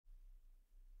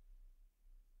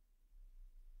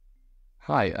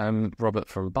Hi, I'm Robert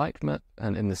from Bikemap,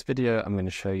 and in this video I'm going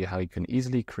to show you how you can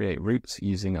easily create routes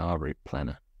using our route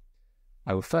planner.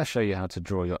 I will first show you how to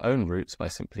draw your own routes by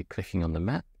simply clicking on the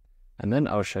map, and then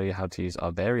I'll show you how to use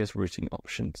our various routing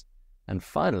options, and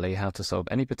finally how to solve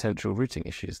any potential routing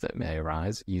issues that may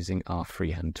arise using our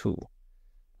freehand tool.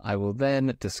 I will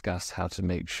then discuss how to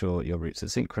make sure your routes are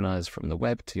synchronized from the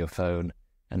web to your phone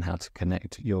and how to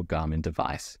connect your Garmin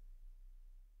device.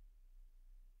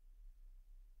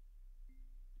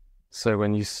 So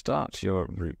when you start your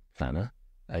route planner,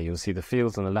 you'll see the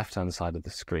fields on the left-hand side of the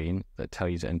screen that tell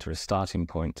you to enter a starting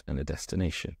point and a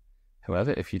destination.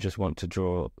 However, if you just want to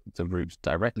draw the route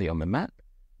directly on the map,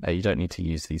 you don't need to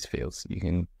use these fields. You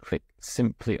can click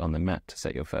simply on the map to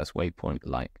set your first waypoint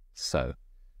like so.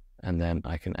 And then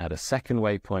I can add a second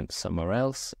waypoint somewhere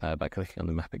else by clicking on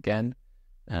the map again.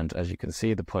 And as you can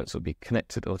see, the points will be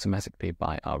connected automatically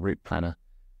by our route planner,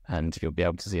 and you'll be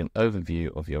able to see an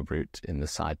overview of your route in the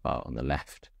sidebar on the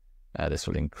left. This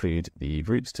will include the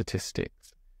route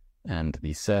statistics and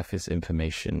the surface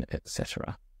information,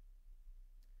 etc.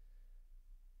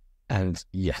 And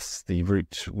yes, the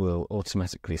route will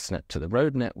automatically snap to the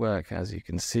road network, as you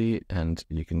can see, and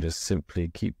you can just simply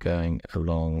keep going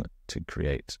along to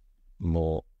create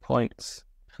more points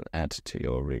and add to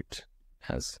your route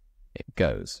as it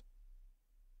goes.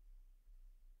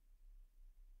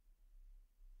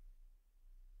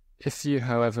 If you,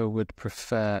 however, would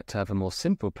prefer to have a more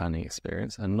simple planning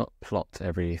experience and not plot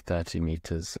every 30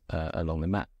 meters along the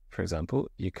map, for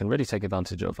example, you can really take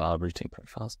advantage of our routing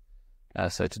profiles.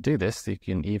 So to do this, you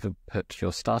can either put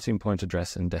your starting point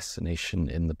address and destination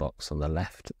in the box on the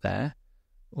left there,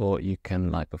 or you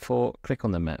can, like before, click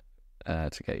on the map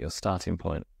to get your starting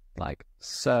point like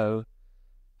so,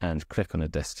 and click on a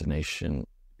destination,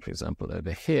 for example,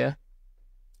 over here.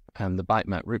 And the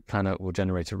Bikemap route planner will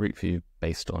generate a route for you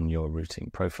based on your routing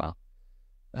profile.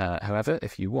 However,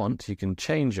 if you want, you can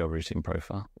change your routing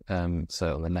profile.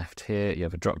 So on the left here, you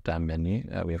have a drop-down menu.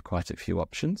 We have quite a few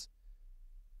options.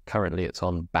 Currently, it's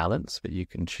on balance, but you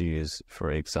can choose,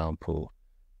 for example,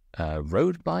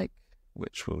 road bike,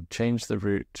 which will change the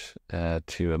route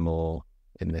to a more,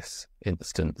 in this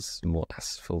instance, more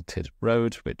asphalted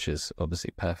road, which is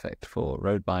obviously perfect for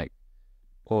road bike.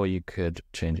 Or you could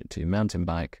change it to mountain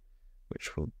bike,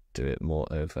 which will do it more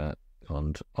over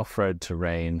on off-road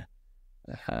terrain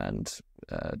and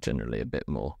generally a bit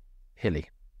more hilly.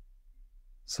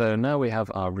 So now we have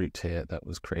our route here that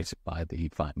was created by the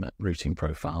Bikemap routing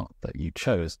profile that you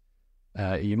chose.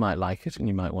 You might like it and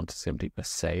you might want to simply press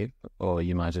save, or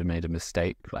you might have made a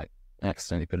mistake, like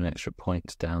accidentally put an extra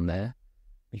point down there.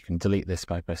 You can delete this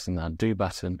by pressing the undo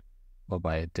button or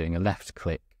by doing a left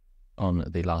click on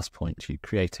the last point you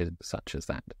created, such as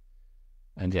that.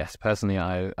 And yes, personally,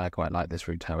 I quite like this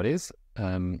route how it is.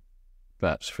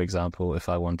 But for example, if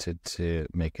I wanted to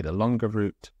make it a longer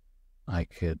route, I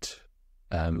could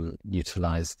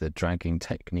utilize the dragging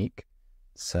technique.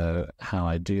 So how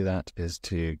I do that is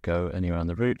to go anywhere on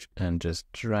the route and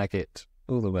just drag it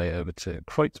all the way over to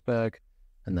Kreuzberg,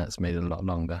 and that's made it a lot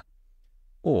longer.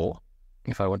 Or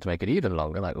if I want to make it even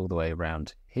longer, like all the way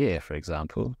around here, for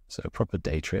example, so a proper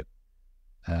day trip,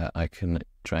 I can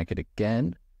drag it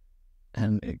again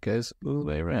and it goes all the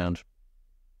way around.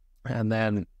 And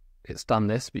then it's done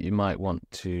this, but you might want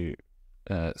to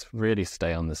really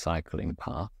stay on the cycling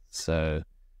path. So,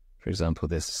 for example,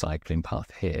 this cycling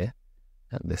path here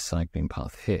and this cycling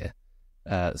path here.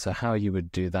 So how you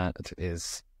would do that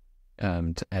is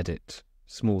to edit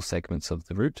small segments of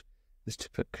the route, is to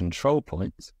put control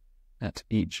points at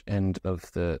each end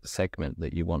of the segment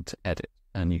that you want to edit.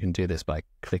 And you can do this by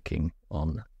clicking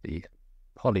on the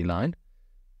polyline.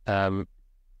 And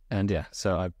yeah,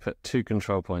 so I put 2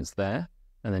 control points there.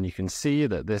 And then you can see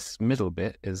that this middle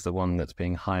bit is the one that's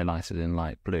being highlighted in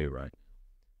light blue, right?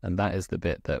 And that is the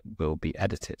bit that will be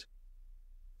edited.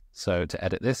 So to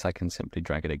edit this, I can simply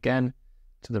drag it again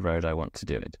to the road I want to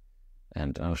do it.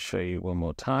 And I'll show you one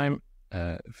more time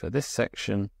for this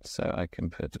section. So I can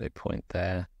put a point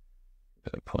there,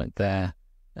 put a point there,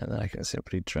 and then I can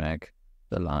simply drag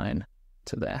the line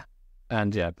to there.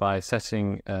 And yeah, by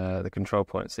setting the control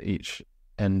points at each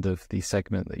end of the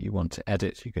segment that you want to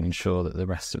edit, you can ensure that the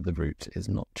rest of the route is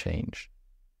not changed.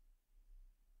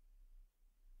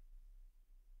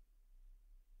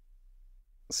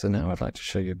 So now I'd like to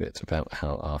show you a bit about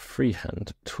how our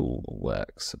freehand tool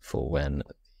works for when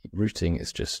the routing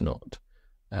is just not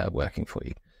working for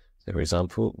you. So for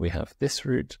example, we have this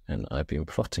route and I've been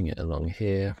plotting it along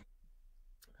here,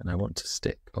 and I want to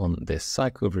stick on this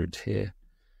cycle route here,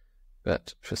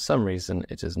 but for some reason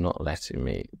it is not letting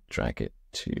me drag it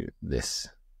to this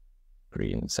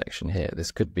green section here.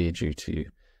 This could be due to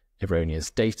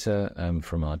erroneous data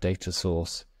from our data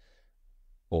source,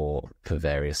 or for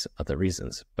various other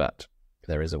reasons. But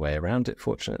there is a way around it,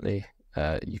 fortunately.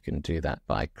 You can do that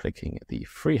by clicking the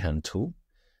freehand tool,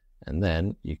 and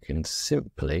then you can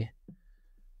simply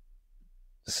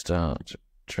start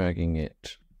dragging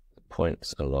it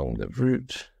points along the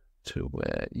route to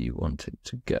where you want it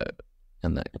to go.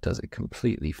 And that does it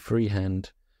completely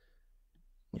freehand.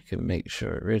 You can make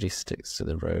sure it really sticks to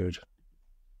the road,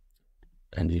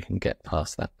 and you can get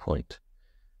past that point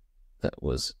that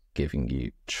was giving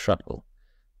you trouble.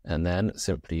 And then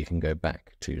simply you can go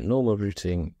back to normal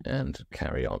routing and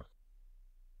carry on.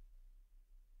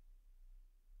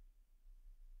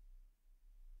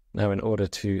 Now, in order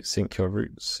to sync your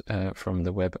routes from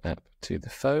the web app to the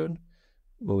phone,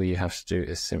 all you have to do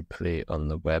is simply on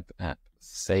the web app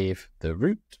save the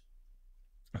route,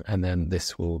 and then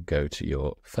this will go to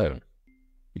your phone.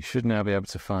 You should now be able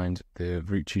to find the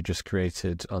route you just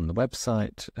created on the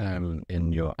website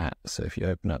in your app. So if you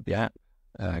open up the app,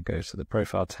 go to the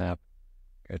Profile tab,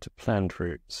 go to Planned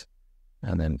Routes,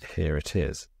 and then here it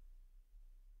is.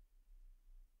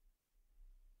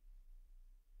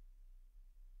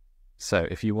 So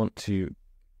if you want to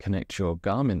connect your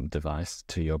Garmin device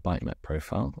to your Bikemap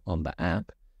profile on the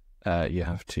app, you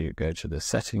have to go to the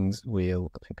Settings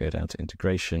wheel and go down to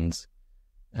Integrations,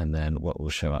 and then what will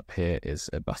show up here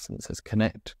is a button that says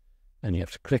Connect, and you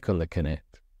have to click on the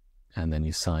Connect, and then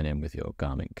you sign in with your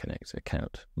Garmin Connect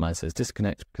account. Mine says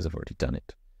Disconnect because I've already done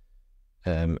it.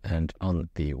 And on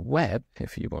the web,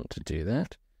 if you want to do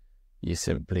that, you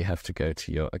simply have to go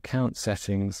to your account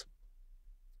settings,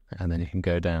 and then you can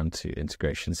go down to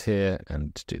Integrations here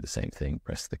and do the same thing.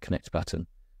 Press the Connect button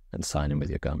and sign in with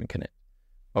your Garmin Connect.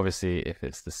 Obviously, if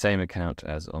it's the same account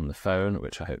as on the phone,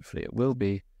 which hopefully it will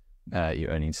be, you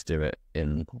only need to do it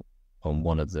on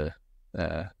one of the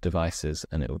devices,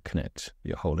 and it will connect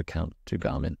your whole account to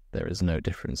Garmin. There is no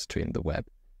difference between the web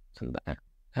and the app.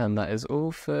 And that is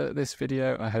all for this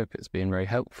video. I hope it's been very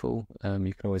helpful.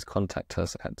 You can always contact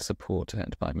us at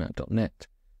support@bikemap.net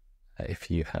if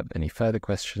you have any further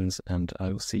questions, and I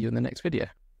will see you in the next video.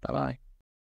 Bye-bye.